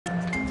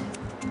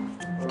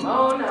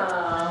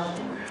Ramona.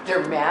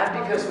 They're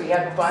mad because we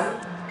had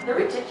fun? They're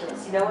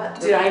ridiculous. You know what?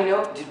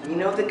 Did we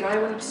know the guy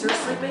went upstairs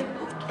sleeping?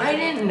 I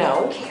didn't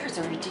know. Who cares?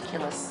 They're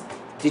ridiculous.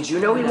 Did you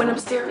know he went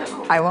upstairs?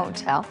 I won't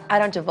tell. I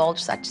don't divulge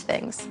such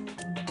things.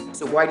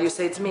 So why do you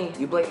say it's me?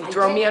 You blatantly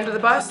throw me under the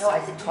bus? No,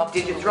 I said talk to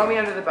Did you throw me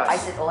under the bus? I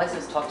said, all I said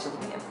was talk to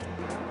Luann.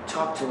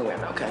 Talk to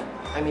Luann, okay.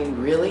 I mean,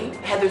 really?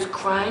 Heather's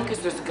crying because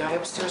there's a guy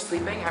upstairs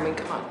sleeping? I mean,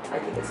 come on. I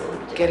think it's a little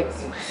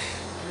ridiculous. Get it.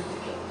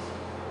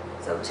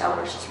 So tell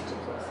her she's ridiculous.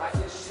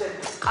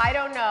 I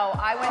don't know.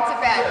 I went to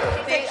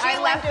bed.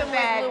 I left him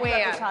with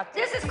Luann.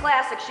 This is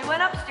classic. She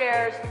went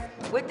upstairs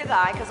with the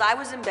guy, because I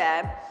was in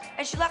bed,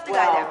 and she left the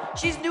guy there.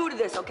 She's new to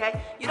this,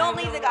 okay? You don't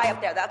leave the guy up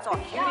there, that's all.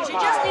 She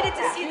just needed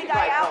to see the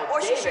guy out,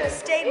 or she should have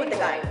stayed with the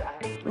guy.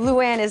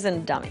 Luann isn't a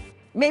dummy.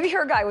 Maybe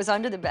her guy was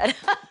under the bed.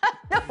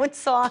 No one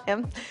saw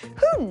him.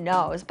 Who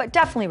knows? But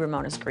definitely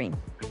Ramona's green.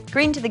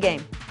 Green to the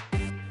game.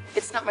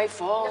 It's not my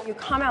fault. You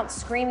come out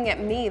screaming at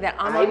me that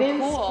I'm I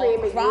didn't uncool,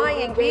 scream.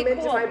 crying, Came be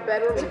into cool. my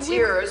bedroom in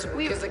tears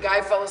because the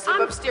guy fell asleep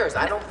upstairs.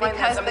 I don't find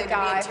that something to be in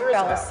tears Because the guy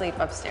fell about. asleep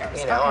upstairs.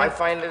 You know, Okay. I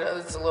find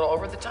it's a little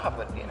over the top,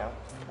 but you know,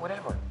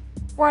 whatever.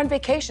 We're on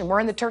vacation. We're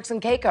in the Turks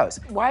and Caicos.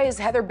 Why is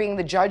Heather being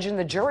the judge and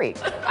the jury?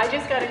 I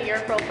just got an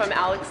earful from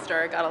Alex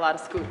Sturr, got a lot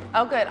of scoop.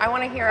 Oh, good. I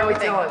want to hear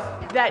everything. tell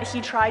us. That he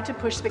tried to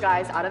push the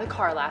guys out of the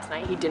car last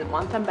night. He didn't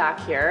want them back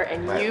here,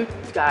 and Right. you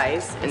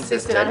guys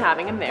insisted on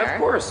having him there. Of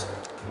course.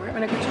 We're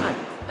having a good time.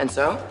 And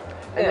so?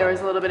 And there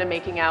was a little bit of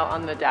making out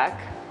on the deck.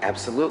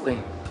 Absolutely.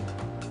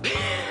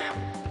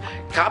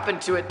 Copping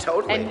to it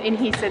totally. And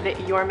he said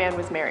that your man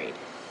was married.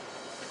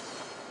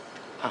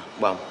 Oh,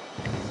 well.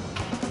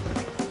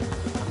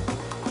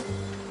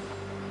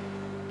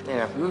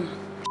 Yeah.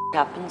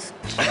 Happens.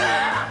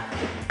 I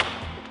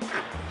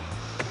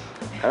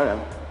don't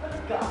know.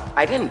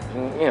 I didn't,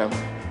 you know.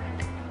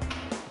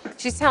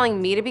 She's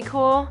telling me to be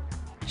cool.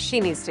 She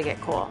needs to get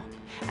cool.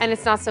 And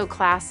it's not so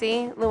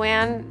classy,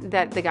 Luann,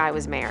 that the guy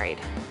was married.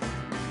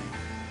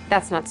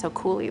 That's not so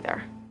cool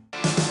either.